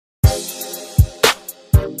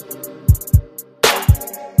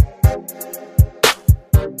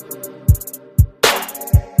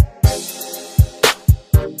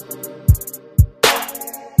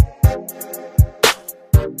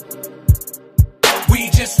We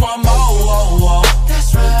just want more,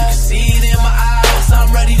 that's right. You can see it in my eyes,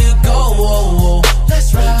 I'm ready to go,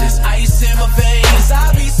 that's right. There's ice in my veins,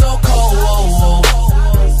 I be so cold,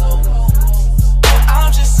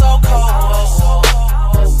 I'm just so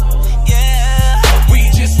cold, yeah. We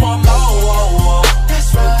just want more,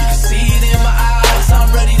 that's right. You can see it in my eyes,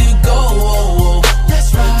 I'm ready to go,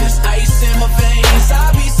 that's right. There's ice in my veins,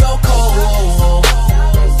 I be so cold,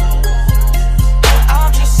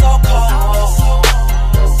 I'm just so cold.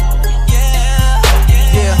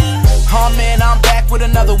 I'm back with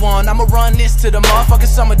another one. I'ma run this till the motherfucking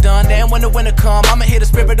summer done. Then when the winter come, I'ma hear the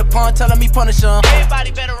spirit of pun telling me punish them.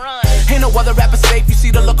 Everybody better run. Ain't no other rapper safe. You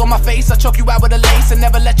see the look on my face, I choke you out with a lace and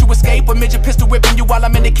never let you escape. A midget pistol whipping you while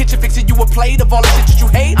I'm in the kitchen fixing you a plate of all the shit that you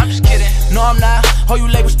hate. I'm just kidding. No, I'm not. All you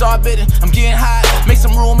labels start bidding. I'm getting hot. Make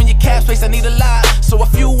some room in your cap space. I need a lot. So a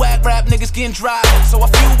few whack rap niggas getting dropped. So a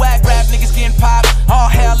few whack rap niggas getting popped. All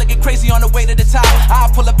hell looking crazy on the way to the top. I'll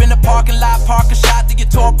pull up in the parking lot, park a shot to your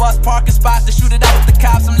tour bus parking spot to shoot it out with the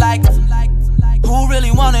cops. I'm like, who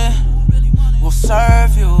really want it? We'll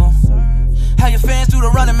serve you. How your fans do the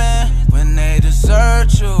running, man, when they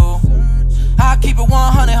desert you. I keep it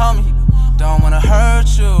 100, homie. Don't wanna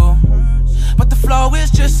hurt you, but the flow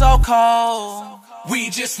is just so cold. We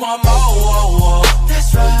just want more,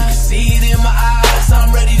 that's right. You can see it in my eyes,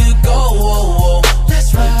 I'm ready to go,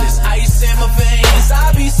 that's right. There's ice in my veins,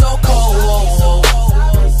 I be so cold,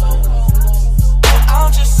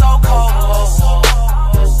 I'm just so cold,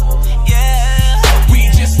 yeah. We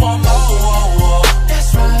just want more,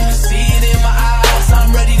 that's right. You can see it in my eyes,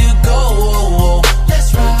 I'm ready to go,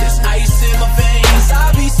 that's right. There's ice in my veins,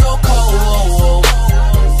 I be so cold,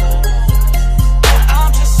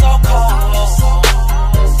 I'm just so cold.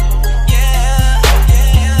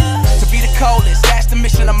 Coldest, that's the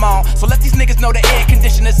mission I'm on. So let these niggas know the air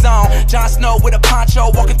conditioner's on. Jon Snow with a poncho,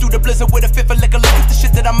 walking through the blizzard with a fifth of liquor. Look at the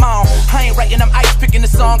shit that I'm on. I ain't writing, I'm ice picking the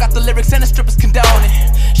song. Got the lyrics and the strippers condoning.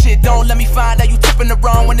 Shit, don't let me find out you tipping the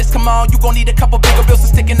wrong. When this come on, you gon' need a couple bigger bills to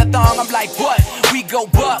stick in the thong. I'm like, what? We go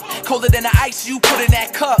buck. Colder than the ice, you put in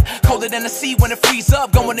that cup. Colder than the sea when it freeze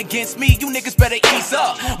up. Going against me, you niggas better ease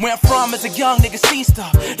up. Where I'm from as a young nigga seen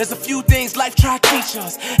stuff. There's a few things life try to teach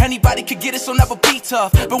us. Anybody could get it, so never be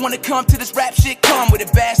tough. But when it comes to this rap shit, come with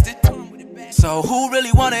it, bastard. So who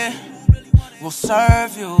really want it? We'll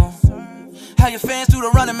serve you. How your fans do the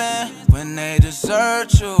running, man, when they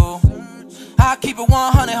desert you. I keep it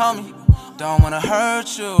 100, homie. Don't wanna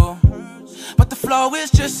hurt you, but the flow is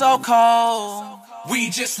just so cold. We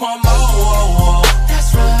just want more,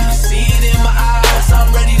 that's right. You can see it in my eyes,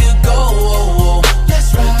 I'm ready to